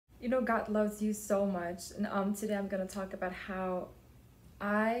You know, God loves you so much, and today I'm gonna talk about how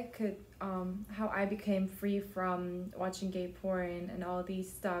I became free from watching gay porn and all these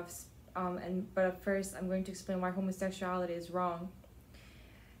stuffs. But first, I'm going to explain why homosexuality is wrong.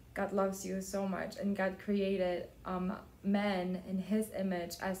 God loves you so much, and God created men in His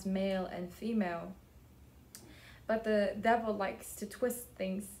image as male and female. But the devil likes to twist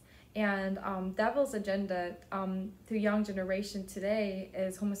things, and devil's agenda to young generation today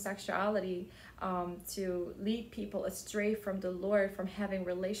is homosexuality, to lead people astray from the Lord, from having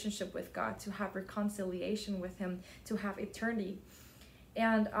relationship with God, to have reconciliation with Him, to have eternity.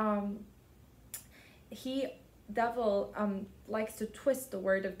 And he devil likes to twist the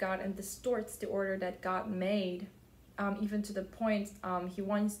word of God and distorts the order that God made, even to the point he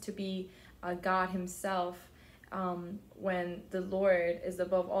wants to be God himself, when the Lord is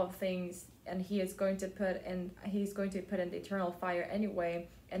above all things, and he's going to put in the eternal fire anyway,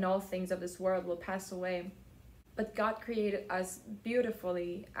 and all things of this world will pass away. But God created us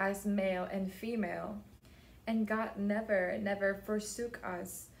beautifully as male and female, and God never forsook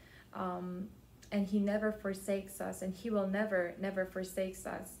us, and He never forsakes us, and He will never forsakes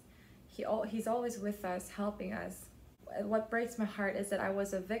us. He's always with us, helping us. What breaks my heart is that I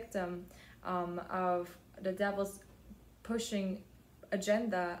was a victim of the devil's pushing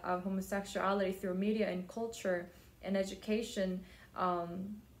agenda of homosexuality through media and culture and education,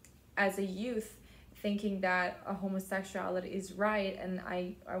 as a youth, thinking that homosexuality is right. And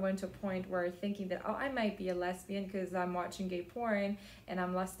I went to a point where thinking that, oh, I might be a lesbian because I'm watching gay porn and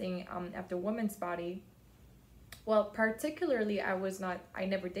I'm lusting after women's body. Well, particularly I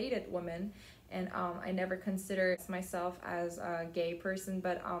never dated women, and I never considered myself as a gay person.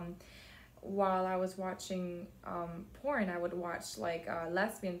 But while I was watching porn, I would watch like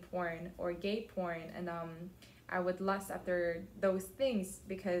lesbian porn or gay porn, and I would lust after those things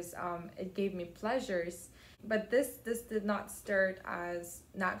because it gave me pleasures. But this did not start as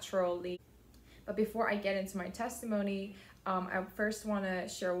naturally. But before I get into my testimony, I first want to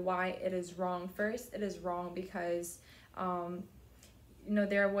share why it is wrong. First, it is wrong because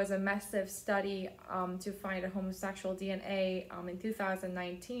there was a massive study to find a homosexual DNA in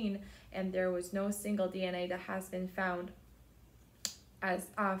 2019, and there was no single DNA that has been found, as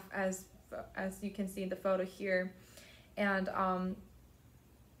you can see in the photo here. And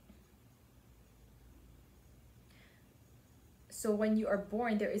so when you are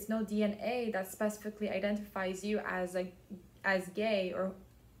born, there is no DNA that specifically identifies you as gay or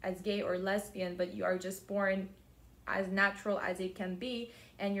lesbian, but you are just born as natural as it can be,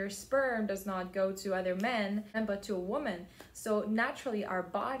 and your sperm does not go to other men but to a woman. So naturally our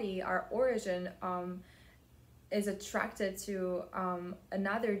body, our origin, is attracted to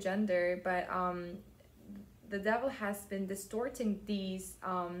another gender. But the devil has been distorting these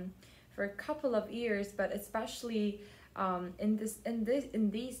for a couple of years, but especially in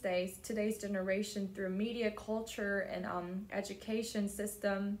these days, today's generation, through media, culture, and education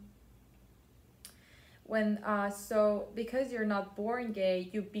system. So because you're not born gay,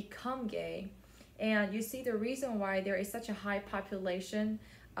 you become gay. And you see the reason why there is such a high population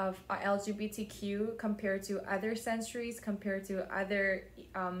of LGBTQ compared to other centuries, compared to other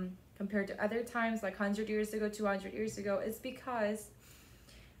times, like 100 years ago, 200 years ago, is because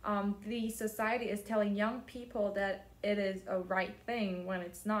the society is telling young people that it is a right thing when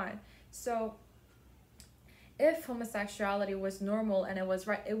it's not. So if homosexuality was normal and it was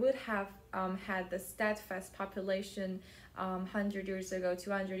right, it would have had the steadfast population 100 years ago,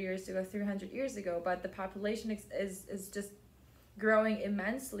 200 years ago, 300 years ago. But the population is just growing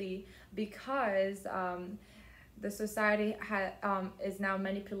immensely because the society is now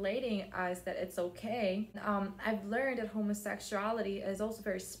manipulating us that it's okay. I've learned that homosexuality is also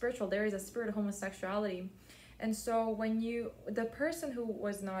very spiritual. There is a spirit of homosexuality. And so when the person who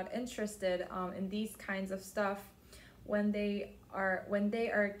was not interested in these kinds of stuff, when they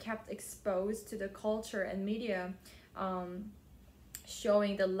are kept exposed to the culture and media,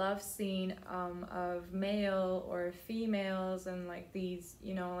 showing the love scene of male or females and like these,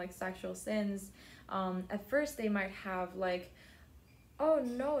 like sexual sins, at first they might have like, oh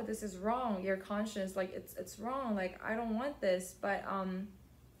no, this is wrong, your conscience, like it's wrong, like I don't want this. But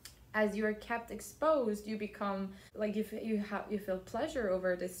as you're kept exposed, you become like, you feel pleasure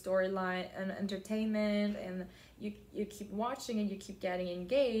over this storyline and entertainment, and you keep watching and you keep getting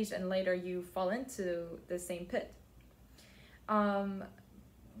engaged, and later you fall into the same pit.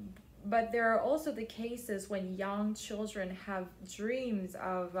 But there are also the cases when young children have dreams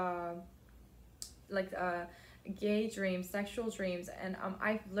of gay dreams, sexual dreams, and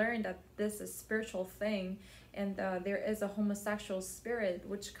I've learned that this is a spiritual thing, and there is a homosexual spirit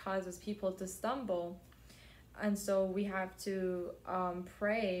which causes people to stumble, and so we have to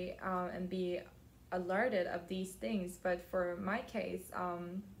pray and be alerted of these things. But for my case,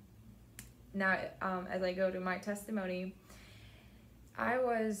 now as I go to my testimony, I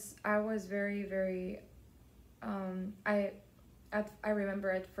was very very I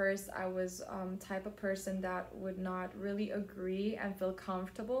remember at first I was type of person that would not really agree and feel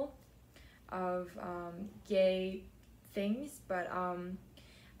comfortable of gay things, but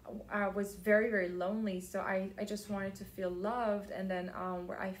I was very very lonely, so I just wanted to feel loved, and then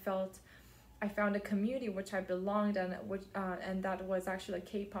where I found a community which I belonged in, which and that was actually a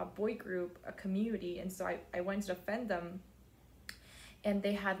K-pop boy group, a community, and so I went to defend them, and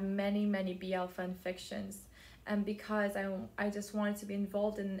they had many BL fan fictions, and because I just wanted to be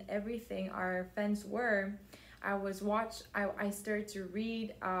involved in everything our fans were, I started to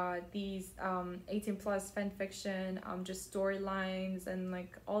read these 18 plus fan fiction, just storylines, and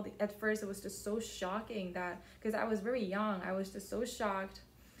like all the, at first it was just so shocking that, because I was very young, I was just so shocked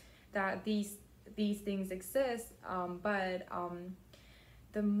that these things exist, but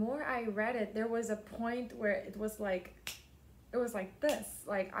the more I read it, there was a point where it was like this,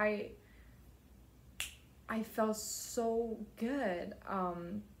 like I felt so good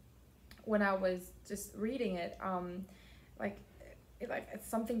when I was just reading it, like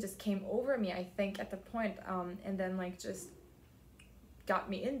something just came over me, I think, at the point, and then like just got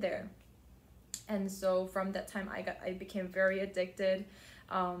me in there. And so from that time I became very addicted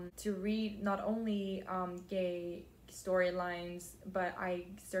to read not only gay storylines, but I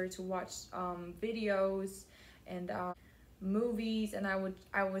started to watch videos and movies, and I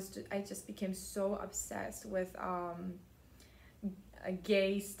just became so obsessed with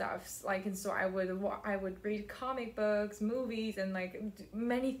gay stuff, like, and so I would read comic books, movies, and like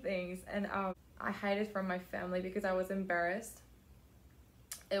many things, and I hide it from my family because I was embarrassed.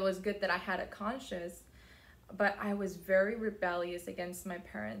 It was good that I had a conscience, but I was very rebellious against my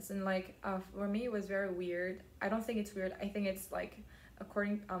parents, and like for me it was very weird. I don't think it's weird, I think it's like,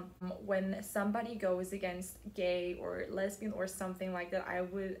 according when somebody goes against gay or lesbian or something like that, I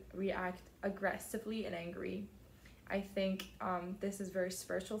would react aggressively and angry. I think this is a very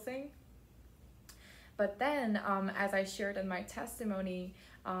spiritual thing. But then as I shared in my testimony,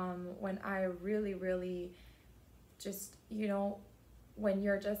 when I really just, you know, when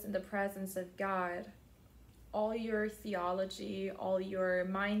you're just in the presence of God, all your theology, all your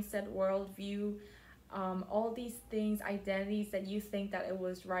mindset, worldview, all these things, identities that you think that it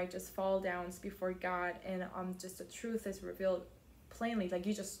was right, just fall down before God, and just the truth is revealed plainly. Like,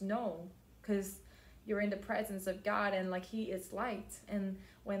 you just know, because you're in the presence of God, and like He is light, and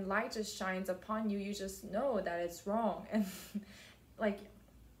when light just shines upon you, you just know that it's wrong. And like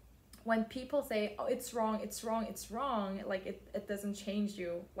when people say, oh, it's wrong, it's wrong, it's wrong, like it doesn't change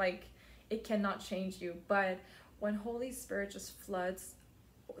you, like it cannot change you. But when Holy Spirit just floods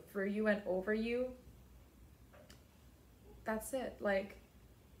through you and over you, that's it. Like,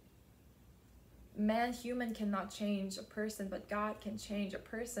 human cannot change a person, but God can change a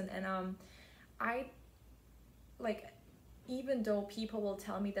person. And I, like, even though people will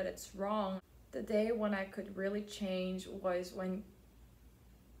tell me that it's wrong, the day when I could really change was when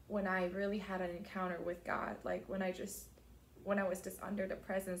I really had an encounter with God. Like when I was just under the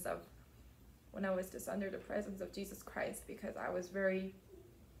presence of Jesus Christ, because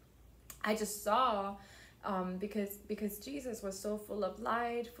I just saw, because Jesus was so full of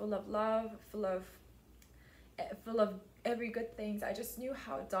light, full of love, full of every good things. I just knew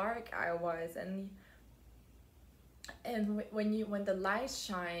how dark I was, and when the light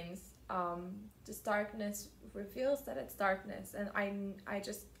shines, this darkness reveals that it's darkness. And I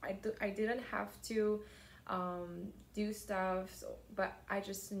didn't have to do stuff, but I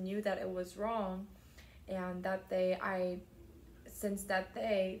just knew that it was wrong. And that day, since that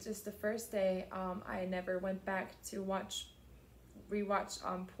day, just the first day, I never went back to rewatch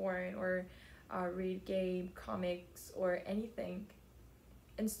porn or read gay comics or anything.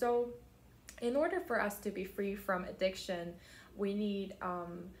 And so in order for us to be free from addiction, we need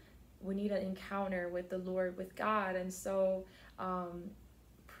an encounter with the Lord, with God. And so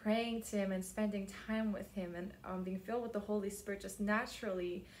praying to Him and spending time with Him, and being filled with the Holy Spirit just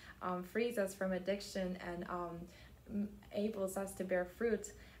naturally frees us from addiction and enables us to bear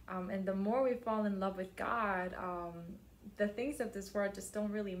fruit. And the more we fall in love with God, the things of this world just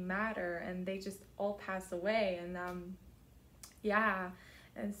don't really matter, and they just all pass away. And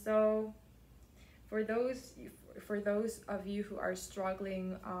and so for those of you who are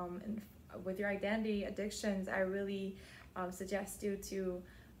struggling with your identity addictions, I really suggest you to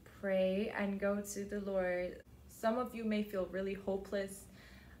pray and go to the Lord. Some of you may feel really hopeless,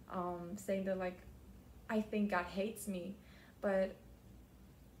 saying that like, I think God hates me, but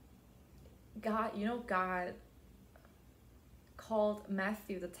God, God called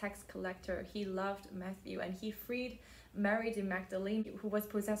Matthew the tax collector. He loved Matthew, and he freed Mary the Magdalene, who was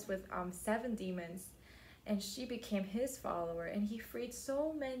possessed with 7 demons, and she became his follower. And he freed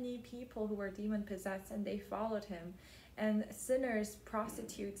so many people who were demon possessed, and they followed him. And sinners,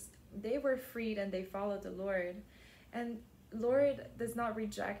 prostitutes, they were freed and they followed the Lord. And Lord does not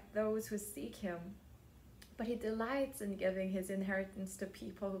reject those who seek him, but he delights in giving his inheritance to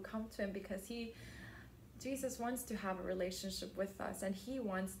people who come to him, because Jesus wants to have a relationship with us, and he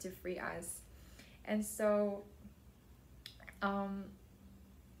wants to free us. And so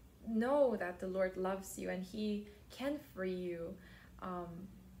know that the Lord loves you and he can free you.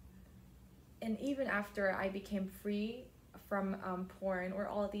 And even after I became free from porn or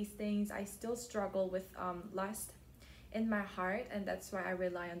all these things, I still struggle with lust in my heart, and that's why I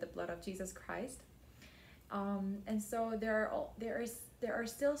rely on the blood of Jesus Christ. And so there are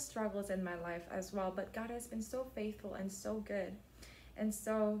still struggles in my life as well, but God has been so faithful and so good. And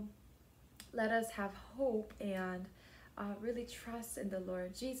so let us have hope and really trust in the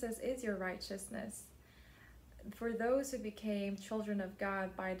Lord. Jesus is your righteousness. For those who became children of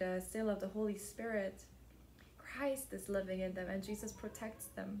God by the seal of the Holy Spirit, Christ is living in them, and Jesus protects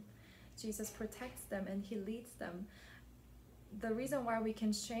them. Jesus protects them and he leads them. The reason why we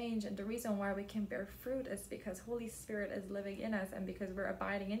can change and the reason why we can bear fruit is because Holy Spirit is living in us, and because we're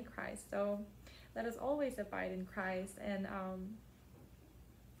abiding in Christ. So let us always abide in Christ, and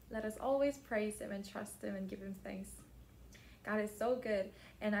let us always praise him and trust him and give him thanks. God is so good,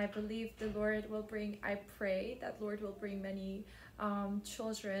 and I believe the Lord will I pray that Lord will bring many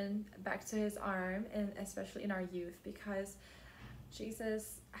children back to his arm, and especially in our youth, because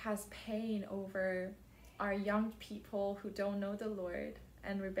Jesus has pain over our young people who don't know the Lord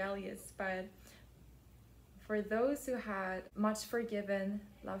and rebellious. But for those who had much forgiven,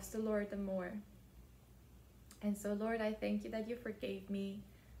 loves the Lord the more. And so Lord, I thank you that you forgave me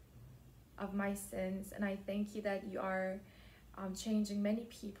of my sins, and I thank you that you are changing many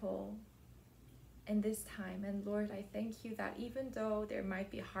people in this time. And Lord, I thank you that even though there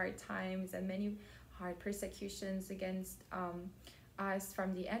might be hard times and many hard persecutions against us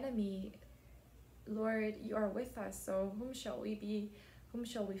from the enemy, Lord, you are with us. So whom shall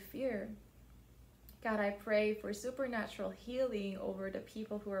we fear? God, I pray for supernatural healing over the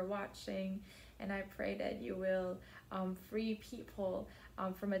people who are watching, and I pray that you will free people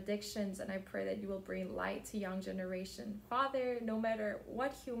from addictions, and I pray that you will bring light to young generation. Father, no matter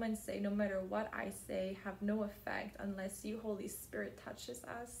what humans say, no matter what I say, have no effect unless you, Holy Spirit, touches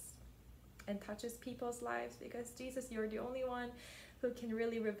us and touches people's lives, because Jesus, you're the only one who can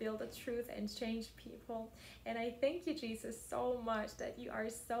really reveal the truth and change people. And I thank you, Jesus, so much that you are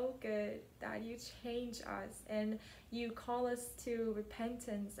so good, that you change us and you call us to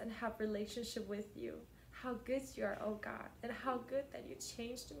repentance and have relationship with you. How good you are, oh God, and how good that you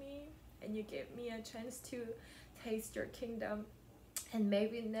changed me and you gave me a chance to taste your kingdom and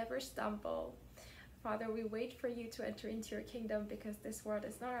maybe never stumble. Father, we wait for you to enter into your kingdom, because this world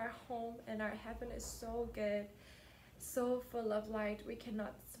is not our home and our heaven is so good, so full of light. We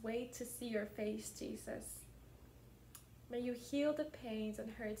cannot wait to see your face, Jesus. May you heal the pains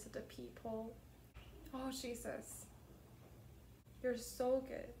and hurts of the people. Oh, Jesus, you're so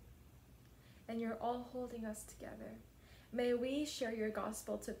good, and you're all holding us together. May we share your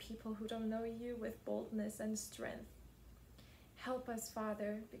gospel to people who don't know you with boldness and strength. Help us,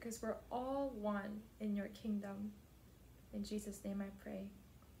 Father, because we're all one in your kingdom. In Jesus' name I pray.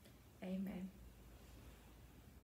 Amen.